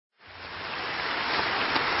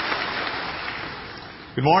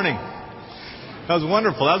Good morning. That was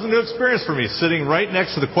wonderful. That was a new experience for me, sitting right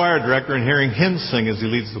next to the choir director and hearing him sing as he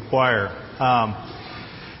leads the choir.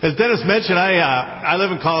 As Dennis mentioned, I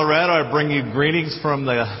live in Colorado. I bring you greetings from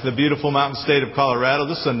the beautiful mountain state of Colorado.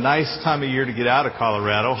 This is a nice time of year to get out of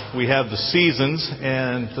Colorado. We have the seasons,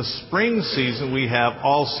 and the spring season, we have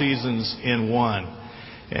all seasons in one.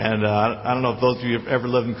 And I don't know if those of you have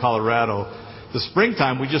ever lived in Colorado. The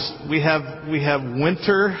springtime, we have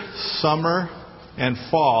winter, summer, and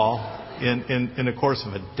fall in the course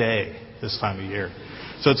of a day this time of year.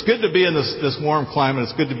 So it's good to be in this warm climate.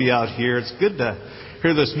 It's good to be out here. It's good to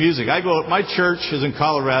hear this music. My church is in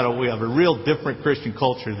Colorado. We have a real different Christian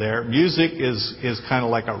culture there. Music is kind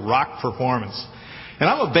of like a rock performance. And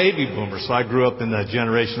I'm a baby boomer, so I grew up in the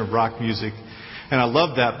generation of rock music. And I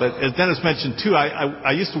love that. But as Dennis mentioned, too,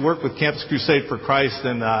 I used to work with Campus Crusade for Christ.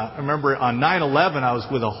 And I remember on 9/11, I was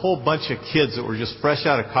with a whole bunch of kids that were just fresh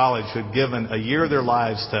out of college who had given a year of their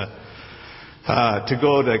lives to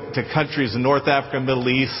go to countries in North Africa, Middle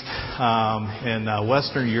East, and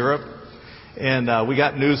Western Europe. And we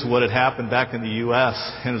got news of what had happened back in the U.S.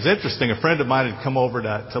 And it was interesting. A friend of mine had come over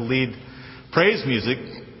to lead praise music.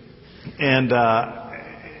 And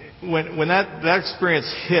when that experience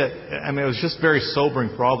hit, I mean, it was just very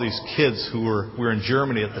sobering for all these kids who were in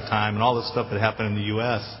Germany at the time, and all this stuff that happened in the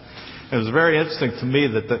U.S. And it was very interesting to me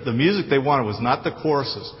that the music they wanted was not the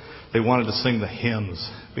choruses. They wanted to sing the hymns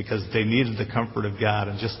because they needed the comfort of God,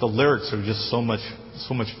 and just the lyrics are just so much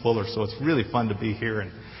fuller. So it's really fun to be here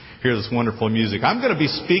and hear this wonderful music. I'm going to be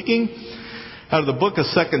speaking out of the book of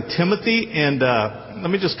 2 Timothy, and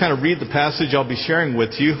let me just kind of read the passage I'll be sharing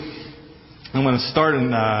with you. I'm going to start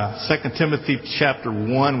in 2 Timothy chapter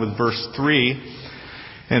 1 with verse 3.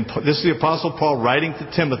 And this is the Apostle Paul writing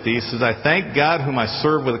to Timothy. He says, I thank God whom I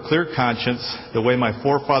serve with a clear conscience, the way my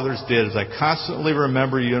forefathers did, as I constantly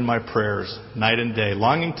remember you in my prayers, night and day,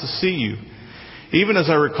 longing to see you, even as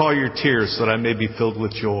I recall your tears, so that I may be filled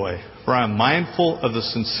with joy. For I am mindful of the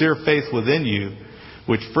sincere faith within you,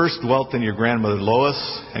 which first dwelt in your grandmother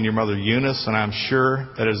Lois and your mother Eunice, and I am sure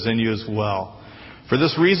that it is in you as well. For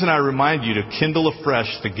this reason I remind you to kindle afresh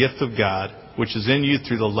the gift of God, which is in you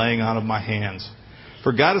through the laying on of my hands.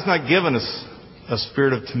 For God has not given us a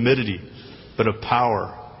spirit of timidity, but of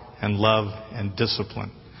power and love and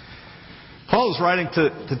discipline. Paul is writing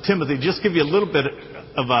to Timothy. Just give you a little bit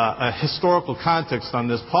of a historical context on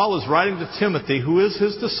this. Paul is writing to Timothy, who is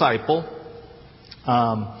his disciple,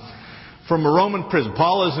 from a Roman prison.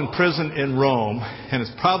 Paul is in prison in Rome, and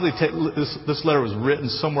it's probably this letter was written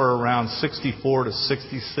somewhere around 64 to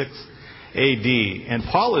 66 A.D. And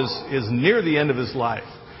Paul is near the end of his life.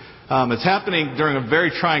 It's happening during a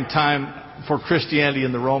very trying time for Christianity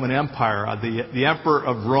in the Roman Empire. The emperor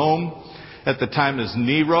of Rome at the time is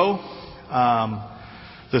Nero.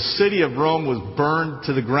 The city of Rome was burned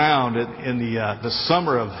to the ground in the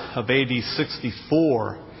summer of A.D.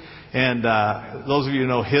 64. And those of you who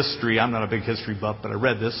know history, I'm not a big history buff, but I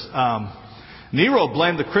read this. Nero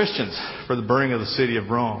blamed the Christians for the burning of the city of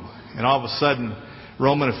Rome. And all of a sudden,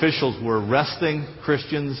 Roman officials were arresting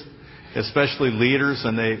Christians, especially leaders,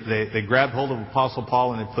 and they grabbed hold of Apostle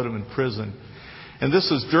Paul and they put him in prison. And this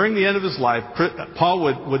was during the end of his life. Paul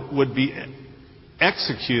would be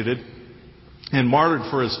executed and martyred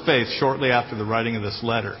for his faith shortly after the writing of this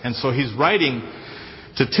letter. And so he's writing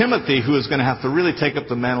to Timothy, who is going to have to really take up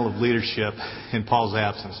the mantle of leadership in Paul's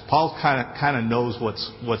absence. Paul kind of knows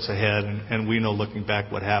what's ahead, and we know looking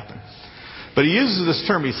back what happened. But he uses this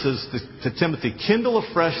term. He says to Timothy, kindle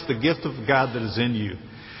afresh the gift of God that is in you.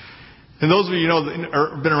 And those of you know that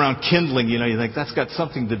have been around kindling, you think that's got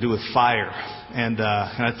something to do with fire. And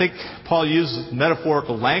I think Paul uses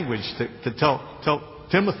metaphorical language to tell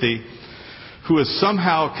Timothy, who is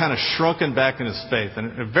somehow kind of shrunken back in his faith.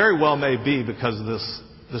 And it very well may be because of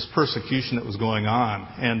this persecution that was going on.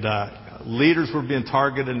 And leaders were being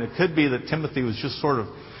targeted, and it could be that Timothy was just sort of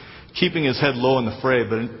keeping his head low in the fray.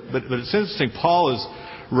 But it's interesting, Paul is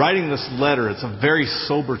writing this letter. It's a very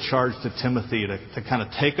sober charge to Timothy to kind of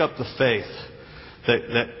take up the faith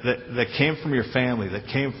that came from your family, that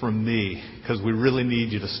came from me, because we really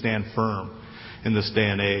need you to stand firm in this day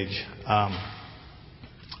and age.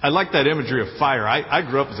 I like that imagery of fire. I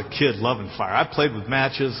grew up as a kid loving fire. I played with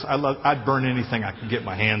matches. I'd burn anything I could get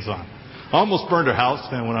my hands on. I almost burned a house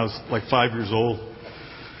down when I was like 5 years old.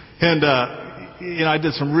 And, I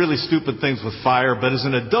did some really stupid things with fire. But as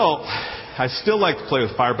an adult, I still like to play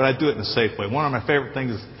with fire, but I do it in a safe way. One of my favorite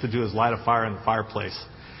things to do is light a fire in the fireplace.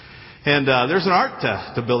 And there's an art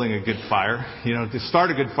to building a good fire. To start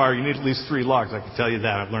a good fire, you need at least 3 logs. I can tell you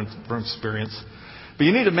that. I've learned from experience. But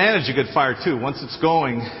you need to manage a good fire, too. Once it's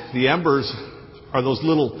going, the embers are those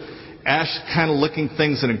little ash kind of looking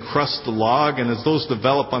things that encrust the log, and as those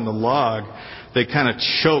develop on the log, they kind of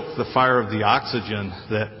choke the fire of the oxygen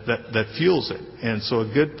that fuels it. And so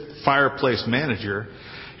a good fireplace manager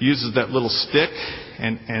uses that little stick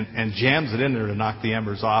and jams it in there to knock the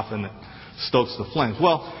embers off, and it stokes the flames.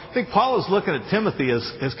 Well, I think Paul is looking at Timothy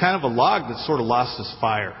as kind of a log that sort of lost his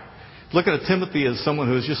fire. Looking at Timothy as someone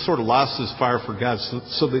who has just sort of lost his fire for God.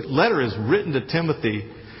 So the letter is written to Timothy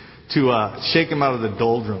to shake him out of the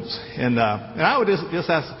doldrums. And I would just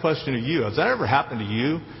ask the question to you: has that ever happened to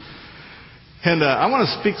you? And I want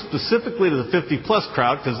to speak specifically to the 50-plus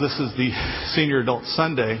crowd, because this is the Senior Adult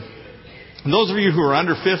Sunday. And those of you who are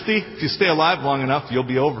under 50, if you stay alive long enough, you'll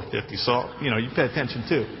be over 50. So, you pay attention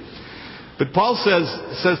too. But Paul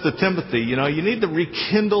says to Timothy, you need to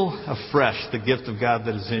rekindle afresh the gift of God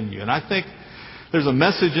that is in you. And I think there's a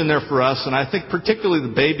message in there for us, and I think particularly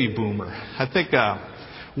the baby boomer. I think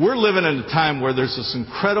we're living in a time where there's this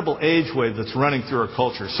incredible age wave that's running through our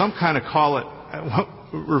culture. Some kind of call it,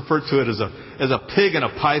 refer to it as a pig and a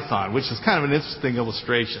python, which is kind of an interesting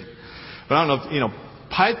illustration. But I don't know if,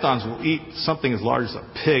 pythons will eat something as large as a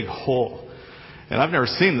pig whole. And I've never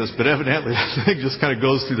seen this, but evidently the thing just kind of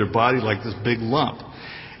goes through their body like this big lump.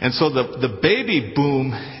 And so the baby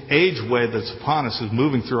boom age wave that's upon us is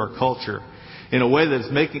moving through our culture in a way that's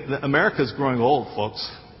America's growing old, folks.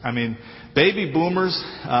 I mean, baby boomers,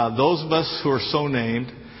 those of us who are so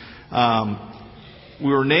named,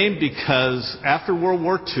 we were named because after World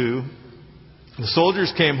War II, the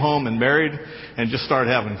soldiers came home and married and just started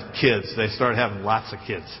having kids. They started having lots of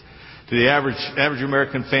kids. The average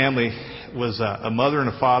American family was a mother and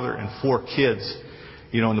a father and 4 kids,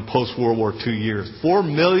 in the post-World War II years. 4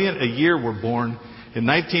 million a year were born. In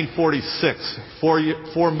 1946,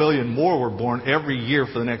 4 million more were born every year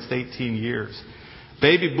for the next 18 years.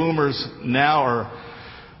 Baby boomers now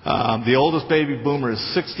are, the oldest baby boomer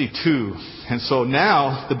is 62. And so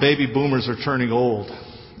now the baby boomers are turning old.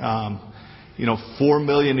 4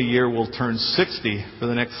 million a year will turn 60 for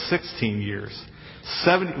the next 16 years.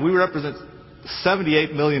 We represent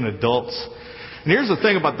 78 million adults. And here's the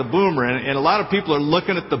thing about the boomer, and a lot of people are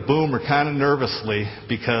looking at the boomer kind of nervously,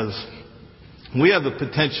 because we have the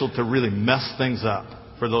potential to really mess things up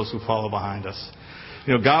for those who follow behind us.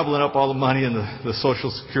 Gobbling up all the money in the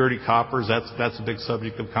Social Security coffers, that's a big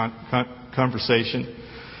subject of conversation.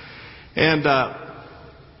 And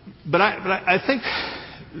but I think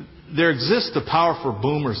there exists the power for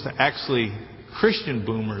boomers to actually, Christian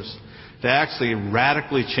boomers, to actually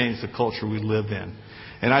radically change the culture we live in.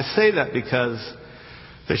 And I say that because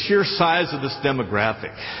the sheer size of this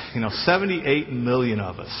demographic, 78 million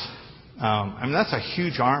of us. That's a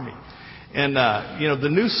huge army. And, the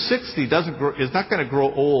new 60 is not going to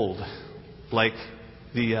grow old like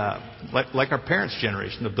like our parents'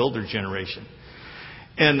 generation, the builder generation.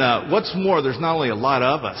 And what's more, there's not only a lot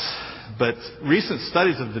of us, but recent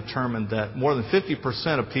studies have determined that more than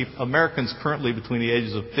 50% of Americans currently between the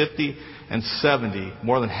ages of 50 and 70,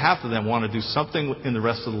 more than half of them want to do something in the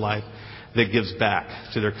rest of their life that gives back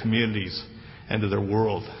to their communities and to their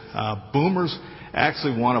world. Boomers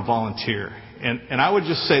actually want to volunteer. And I would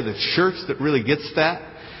just say the church that really gets that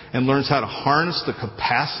and learns how to harness the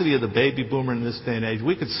capacity of the baby boomer in this day and age,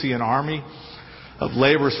 we could see an army of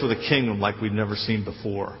laborers for the kingdom like we've never seen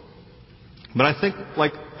before. But I think,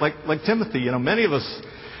 like Timothy, many of us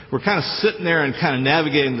were kind of sitting there and kind of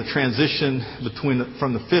navigating the transition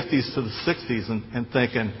from the 50s to the 60s and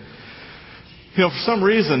thinking, for some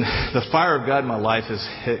reason, the fire of God in my life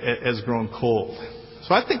has grown cold.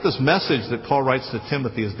 So I think this message that Paul writes to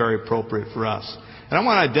Timothy is very appropriate for us. And I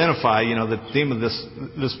want to identify, the theme of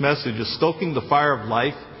this message is stoking the fire of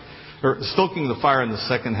life, or stoking the fire in the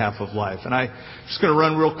second half of life. And I'm just going to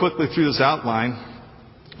run real quickly through this outline.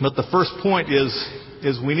 But the first point is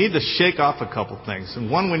we need to shake off a couple things. And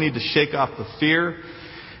one, we need to shake off the fear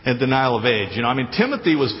and denial of age.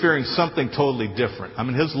 Timothy was fearing something totally different.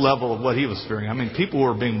 His level of what he was fearing. People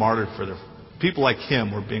were being martyred people like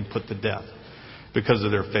him were being put to death because of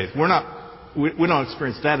their faith. We don't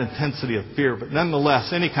experience that intensity of fear, but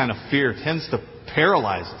nonetheless, any kind of fear tends to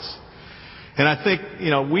paralyze us. And I think,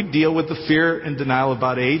 we deal with the fear and denial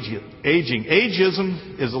about aging.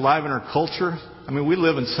 Ageism is alive in our culture. We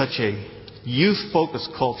live in such a youth-focused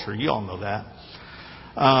culture. You all know that.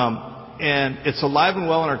 And it's alive and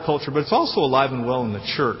well in our culture, but it's also alive and well in the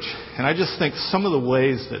church. And I just think some of the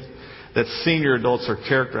ways that senior adults are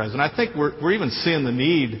characterized, and I think we're even seeing the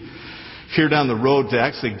need here down the road to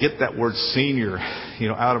actually get that word senior,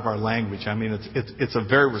 out of our language. It's a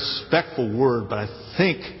very respectful word, but I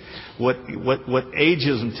think what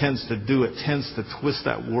ageism tends to do, it tends to twist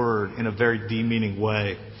that word in a very demeaning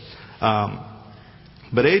way.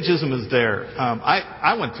 But ageism is there.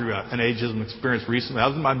 I went through an ageism experience recently. I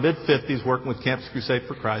was in my mid-50s working with Campus Crusade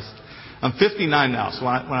for Christ. I'm 59 now, so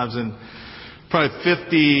when I was in probably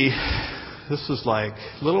 50, this was like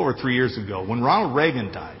a little over 3 years ago, when Ronald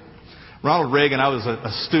Reagan died. Ronald Reagan, I was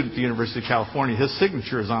a student at the University of California. His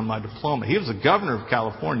signature is on my diploma. He was the governor of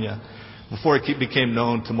California before he became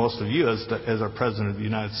known to most of you as our president of the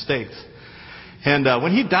United States. And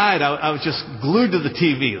when he died, I was just glued to the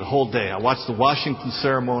TV the whole day. I watched the Washington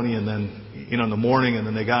ceremony, and then, in the morning, and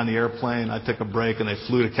then they got on the airplane. I took a break, and they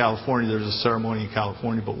flew to California. There was a ceremony in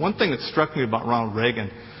California. But one thing that struck me about Ronald Reagan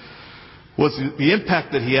was the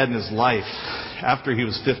impact that he had in his life after he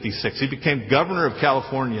was 56. He became governor of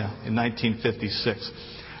California in 1956.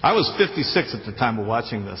 I was 56 at the time of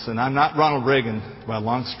watching this, and I'm not Ronald Reagan by a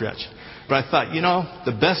long stretch. But I thought,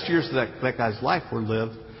 the best years of that guy's life were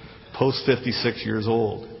lived post 56 years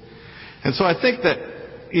old. And so I think that,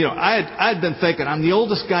 I had been thinking, I'm the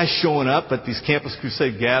oldest guy showing up at these Campus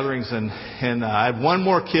Crusade gatherings, and I had one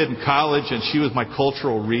more kid in college, and she was my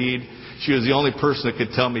cultural read. She was the only person that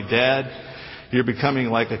could tell me, Dad, you're becoming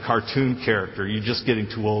like a cartoon character. You're just getting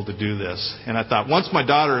too old to do this. And I thought, once my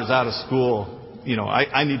daughter is out of school,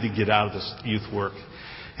 I need to get out of this youth work.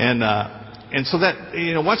 And so that,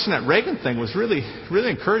 watching that Reagan thing was really,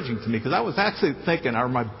 really encouraging to me, because I was actually thinking, are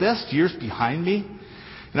my best years behind me?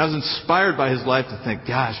 And I was inspired by his life to think,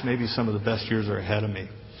 gosh, maybe some of the best years are ahead of me.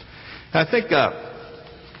 And I think,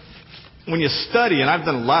 when you study, and I've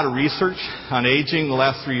done a lot of research on aging the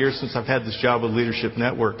last 3 years since I've had this job with Leadership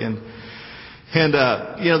Network, and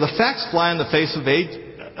the facts fly in the face of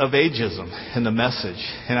ageism and the message.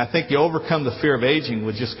 And I think you overcome the fear of aging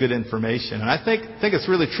with just good information. And I think it's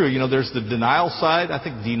really true. There's the denial side. I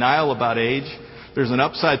think denial about age. There's an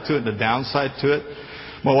upside to it and a downside to it.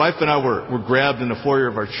 My wife and I were grabbed in the foyer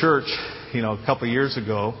of our church, a couple of years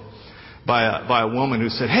ago by a woman who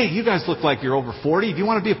said, hey, you guys look like you're over 40. Do you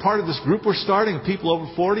want to be a part of this group we're starting of people over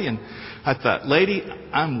 40? And I thought, lady,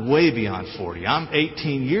 I'm way beyond 40. I'm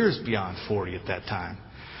 18 years beyond 40 at that time.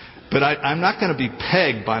 But I'm not going to be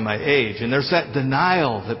pegged by my age. And there's that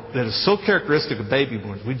denial that is so characteristic of baby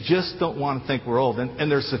boomers. We just don't want to think we're old.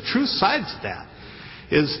 And there's a true side to that.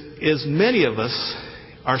 Is many of us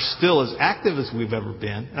are still as active as we've ever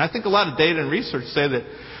been. And I think a lot of data and research say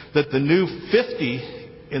that the new 50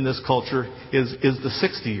 in this culture is the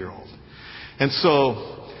 60-year-old. And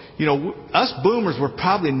so, us boomers, we're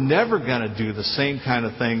probably never going to do the same kind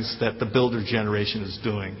of things that the builder generation is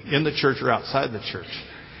doing in the church or outside the church.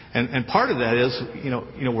 And part of that is,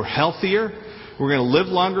 we're healthier. We're going to live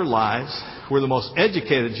longer lives. We're the most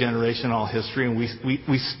educated generation in all history, and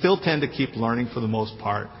we still tend to keep learning for the most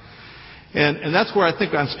part. And that's where I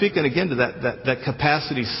think I'm speaking again to that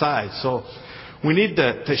capacity side. So we need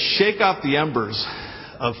to shake off the embers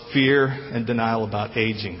of fear and denial about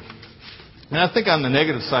aging. And I think on the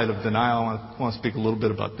negative side of denial, I want to speak a little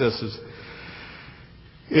bit about this,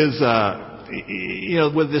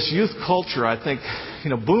 with this youth culture, I think,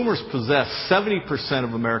 boomers possess 70%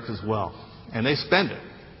 of America's wealth, and they spend it.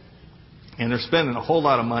 And they're spending a whole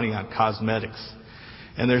lot of money on cosmetics.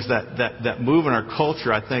 And there's that move in our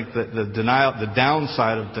culture. I think that the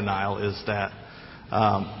downside of denial is that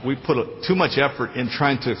we put too much effort in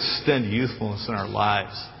trying to extend youthfulness in our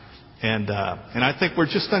lives. And I think we're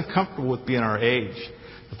just uncomfortable with being our age.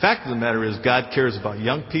 The fact of the matter is God cares about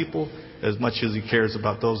young people as much as He cares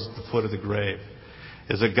about those at the foot of the grave.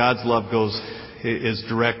 Is that God's love is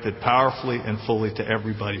directed powerfully and fully to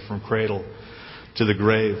everybody from cradle to the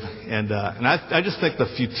grave. And I just think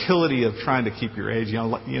the futility of trying to keep your age.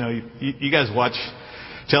 You guys watch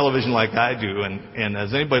television like I do, and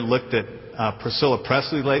has anybody looked at Priscilla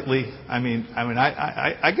Presley lately?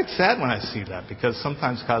 I get sad when I see that, because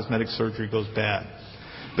sometimes cosmetic surgery goes bad.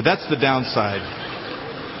 But that's the downside.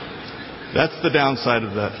 That's the downside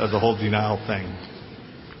of the whole denial thing.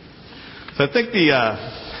 So I think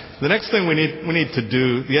the next thing we need to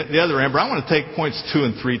do, the other Amber, I want to take points 2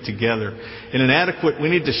 and 3 together. We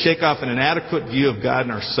need to shake off an inadequate view of God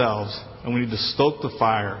and ourselves, and we need to stoke the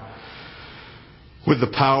fire with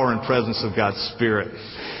the power and presence of God's Spirit.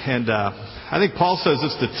 And I think Paul says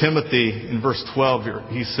this to Timothy in verse 12 here.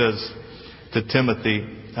 He says to Timothy,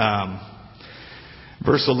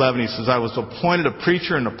 verse 11, he says, I was appointed a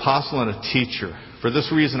preacher, an apostle, and a teacher. For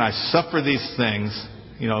this reason I suffer these things.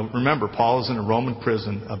 Remember, Paul is in a Roman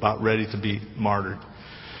prison about ready to be martyred.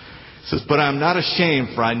 He says, but I am not ashamed,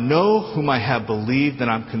 for I know whom I have believed,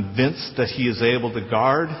 and I'm convinced that He is able to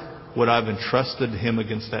guard what I've entrusted to Him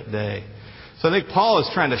against that day. So I think Paul is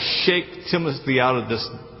trying to shake Timothy out of this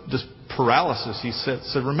paralysis. He said,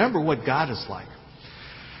 remember what God is like.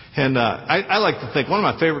 And I like to think one of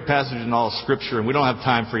my favorite passages in all of Scripture, and we don't have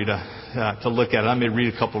time for you to look at it. I may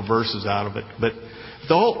read a couple of verses out of it, but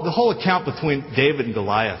the whole account between David and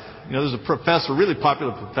Goliath. There's a professor, really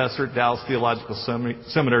popular professor at Dallas Theological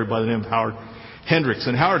Seminary by the name of Howard Hendricks.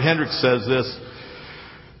 And Howard Hendricks says this,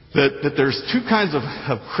 that there's two kinds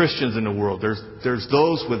of Christians in the world. There's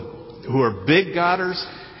those who are big Godders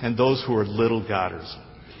and those who are little Godders.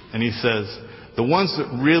 And he says, the ones that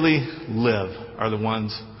really live are the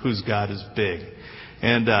ones whose God is big.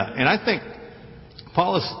 And I think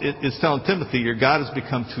Paul is telling Timothy, your God has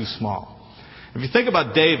become too small. If you think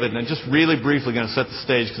about David, and I'm just really briefly going to set the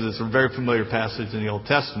stage because it's a very familiar passage in the Old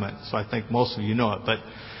Testament, so I think most of you know it. But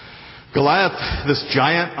Goliath, this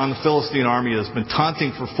giant on the Philistine army, has been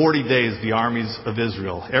taunting for 40 days the armies of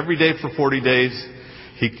Israel. Every day for 40 days,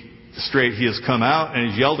 he has come out and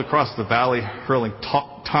he's yelled across the valley, hurling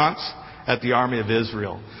taunts at the army of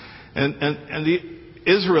Israel. And the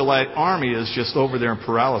Israelite army is just over there in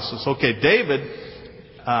paralysis. Okay, David,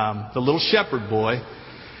 the little shepherd boy,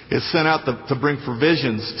 is sent out to bring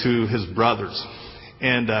provisions to his brothers.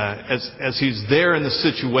 And as he's there in the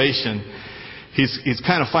situation, he's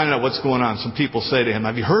kind of finding out what's going on. Some people say to him,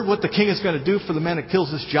 have you heard what the king is going to do for the man that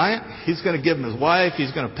kills this giant? He's going to give him his wife.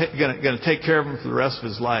 He's going to take care of him for the rest of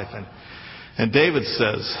his life. And David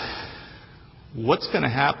says, what's going to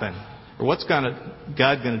happen? Or what's God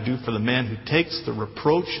going to do for the man who takes the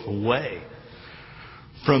reproach away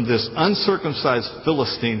from this uncircumcised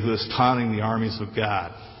Philistine who is taunting the armies of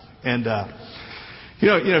God? And, I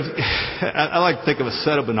like to think of a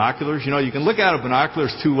set of binoculars. You can look out of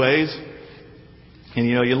binoculars two ways. And,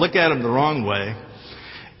 you look at them the wrong way.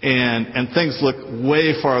 And things look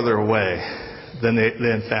way farther away than they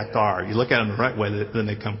in fact are. You look at them the right way, then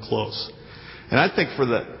they come close. And I think for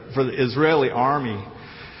the Israeli army,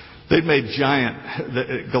 they'd made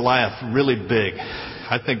Goliath really big.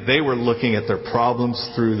 I think they were looking at their problems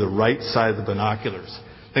through the right side of the binoculars.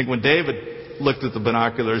 I think when David looked at the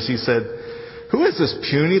binoculars, he said, who is this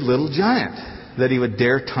puny little giant that he would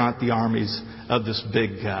dare taunt the armies of this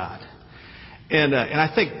big God? And I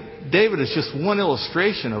think David is just one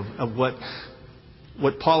illustration of what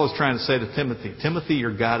Paul is trying to say to Timothy. Timothy,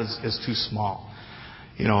 your God is too small.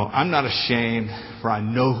 I'm not ashamed, for I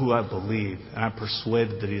know who I believe, and I'm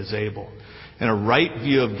persuaded that he is able. And a right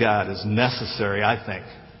view of God is necessary, I think,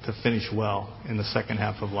 to finish well in the second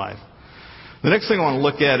half of life. The next thing I want to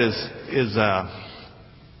look at is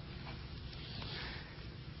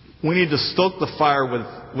we need to stoke the fire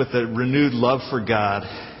with a renewed love for God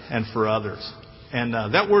and for others. And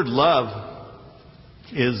that word love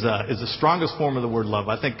is the strongest form of the word love.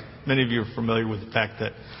 I think many of you are familiar with the fact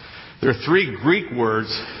that there are three Greek words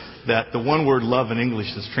that the one word love in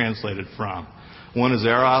English is translated from. One is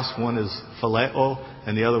eros, one is phileo,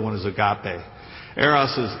 and the other one is agape.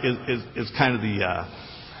 Eros is kind of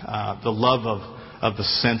the love of the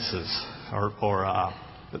senses, or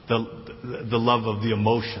the love of the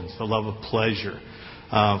emotions, the love of pleasure.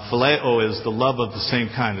 Phileo is the love of the same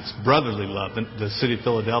kind. It's brotherly love. The city of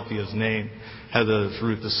Philadelphia's name has its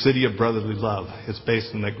root, the city of brotherly love. It's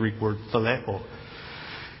based on that Greek word phileo.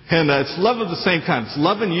 And it's love of the same kind. It's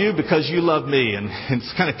loving you because you love me. And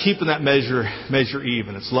it's kind of keeping that measure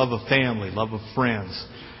even. It's love of family, love of friends.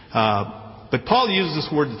 But Paul uses this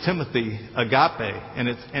word to Timothy, agape. And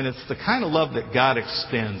it's the kind of love that God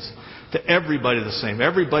extends to everybody the same.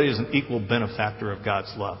 Everybody is an equal benefactor of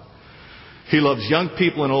God's love. He loves young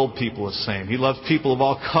people and old people the same. He loves people of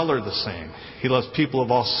all color the same. He loves people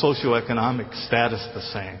of all socioeconomic status the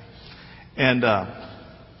same. And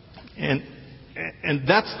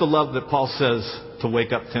that's the love that Paul says to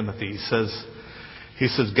wake up Timothy. He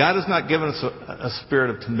says, God has not given us a spirit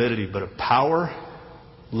of timidity, but of power,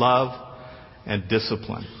 love, and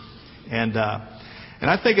discipline. And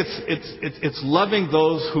I think it's loving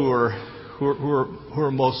those who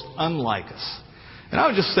are most unlike us. And I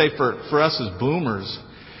would just say for us as boomers,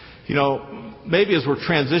 maybe as we're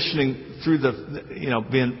transitioning through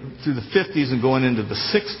being through the 50s and going into the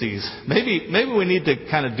 60s, maybe we need to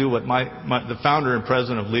kind of do what the founder and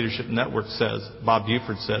president of Leadership Network says, Bob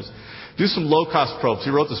Buford says, do some low-cost probes. He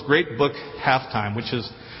wrote this great book, Halftime, which is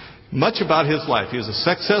much about his life. He was a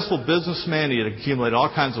successful businessman. He had accumulated all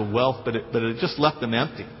kinds of wealth, but it just left him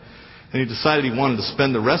empty. And he decided he wanted to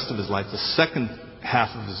spend the rest of his life, the second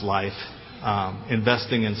half of his life,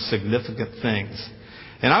 investing in significant things.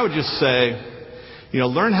 And I would just say,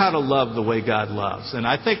 learn how to love the way God loves. And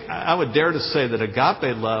I think I would dare to say that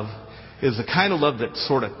agape love is the kind of love that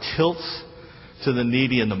sort of tilts to the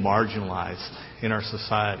needy and the marginalized in our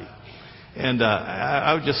society. And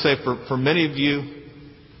I would just say for many of you,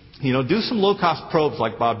 Do some low-cost probes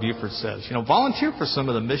like Bob Buford says. Volunteer for some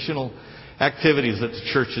of the missional activities that the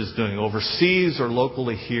church is doing overseas or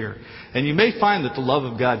locally here. And you may find that the love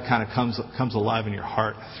of God kind of comes alive in your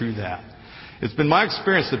heart through that. It's been my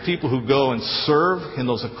experience that people who go and serve in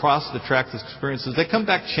those across the tracks experiences, they come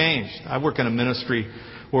back changed. I work in a ministry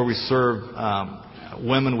where we serve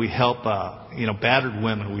women. We help, battered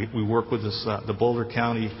women. We work with the Boulder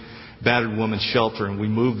County Battered Women's Shelter, and we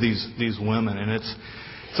move these women. And it's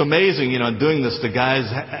amazing, doing this, the guys,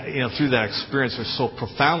 through that experience are so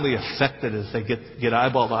profoundly affected as they get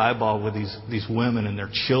eyeball to eyeball with these women and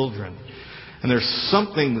their children. And there's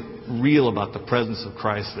something real about the presence of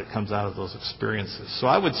Christ that comes out of those experiences. So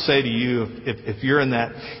I would say to you, if you're in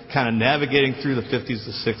that kind of navigating through the 50s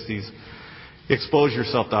to 60s, expose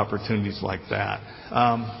yourself to opportunities like that.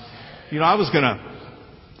 I was going to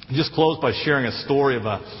just close by sharing a story of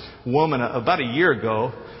a woman. About a year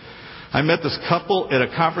ago, I met this couple at a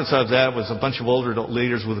conference I was at. It was a bunch of older adult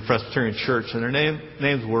leaders with the Presbyterian Church, and their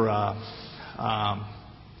names were, I'm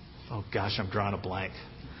drawing a blank.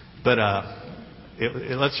 But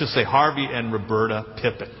let's just say Harvey and Roberta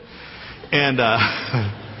Pippin. And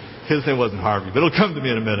his name wasn't Harvey, but it'll come to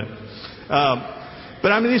me in a minute.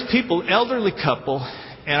 But these people, elderly couple,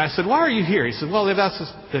 and I said, "Why are you here?" He said, "Well, they've asked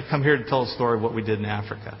us to come here to tell a story of what we did in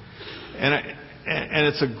Africa." And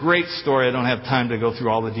it's a great story. I don't have time to go through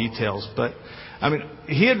all the details. But,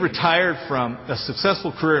 he had retired from a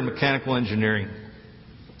successful career in mechanical engineering.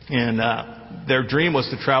 And their dream was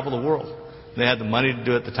to travel the world. They had the money to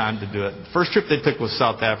do it, the time to do it. The first trip they took was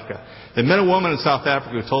South Africa. They met a woman in South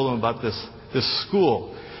Africa who told them about this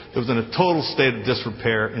school that was in a total state of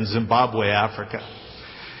disrepair in Zimbabwe, Africa,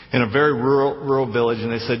 in a very rural village.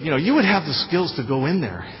 And they said, you would have the skills to go in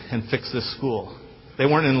there and fix this school. They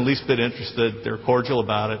weren't in the least bit interested. They were cordial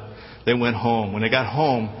about it. They went home. When they got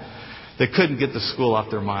home, they couldn't get the school off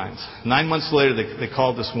their minds. 9 months later, they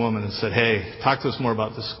called this woman and said, "Hey, talk to us more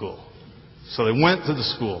about this school." So they went to the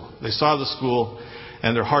school. They saw the school,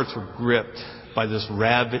 and their hearts were gripped by this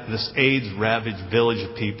AIDS-ravaged village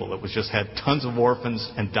of people that just had tons of orphans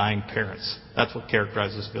and dying parents. That's what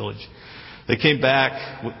characterized this village. They came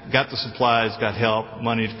back, got the supplies, got help,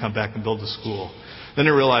 money to come back and build the school. Then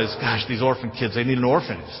they realized, gosh, these orphan kids, they need an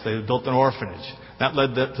orphanage. They built an orphanage. That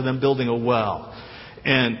led to them building a well.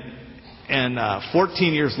 And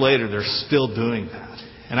 14 years later, they're still doing that.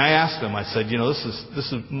 And I asked them, I said,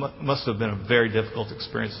 this must have been a very difficult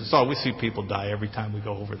experience. He said, "Oh, we see people die every time we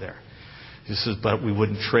go over there." He says, "But we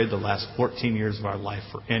wouldn't trade the last 14 years of our life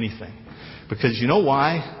for anything." Because you know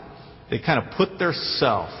why? They kind of put their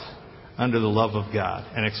self under the love of God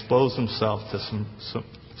and exposed themselves to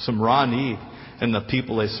some raw need. And the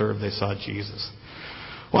people they served, they saw Jesus.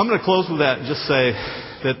 Well, I'm going to close with that and just say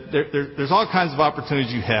that there's all kinds of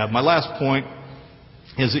opportunities you have. My last point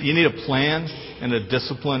is that you need a plan and a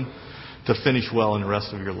discipline to finish well in the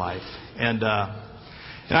rest of your life. And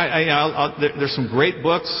there's some great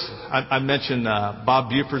books. I mentioned Bob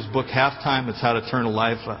Buford's book, Halftime. It's how to turn a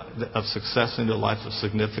life of success into a life of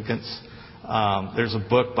significance. There's a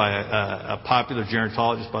book by a popular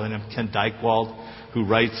gerontologist by the name of Ken Dykewald, who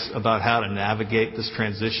writes about how to navigate this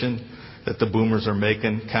transition that the boomers are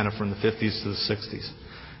making kind of from the 50s to the 60s.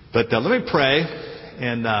 But let me pray,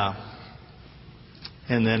 and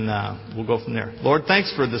then we'll go from there. Lord, thanks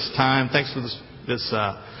for this time. Thanks for this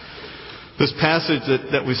passage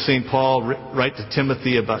that we've seen Paul write to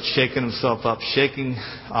Timothy about shaking himself up, shaking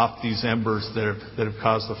off these embers that have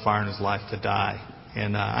caused the fire in his life to die.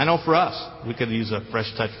 And I know for us, we could use a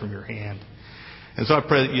fresh touch from your hand. And so I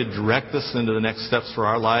pray that you direct us into the next steps for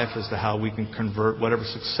our life as to how we can convert whatever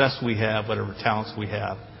success we have, whatever talents we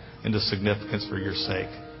have, into significance for your sake.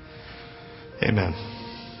 Amen.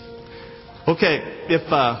 Okay, if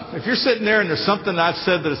you're sitting there and there's something I've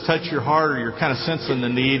said that has touched your heart, or you're kind of sensing the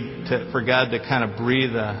need for God to kind of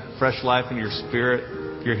breathe a fresh life into your spirit,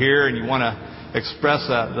 if you're here and you want to express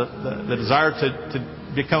the desire to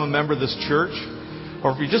become a member of this church,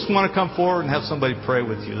 or if you just want to come forward and have somebody pray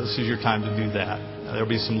with you, this is your time to do that. There'll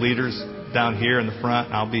be some leaders down here in the front,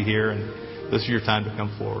 and I'll be here, and this is your time to come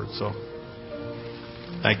forward. So,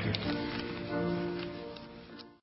 thank you.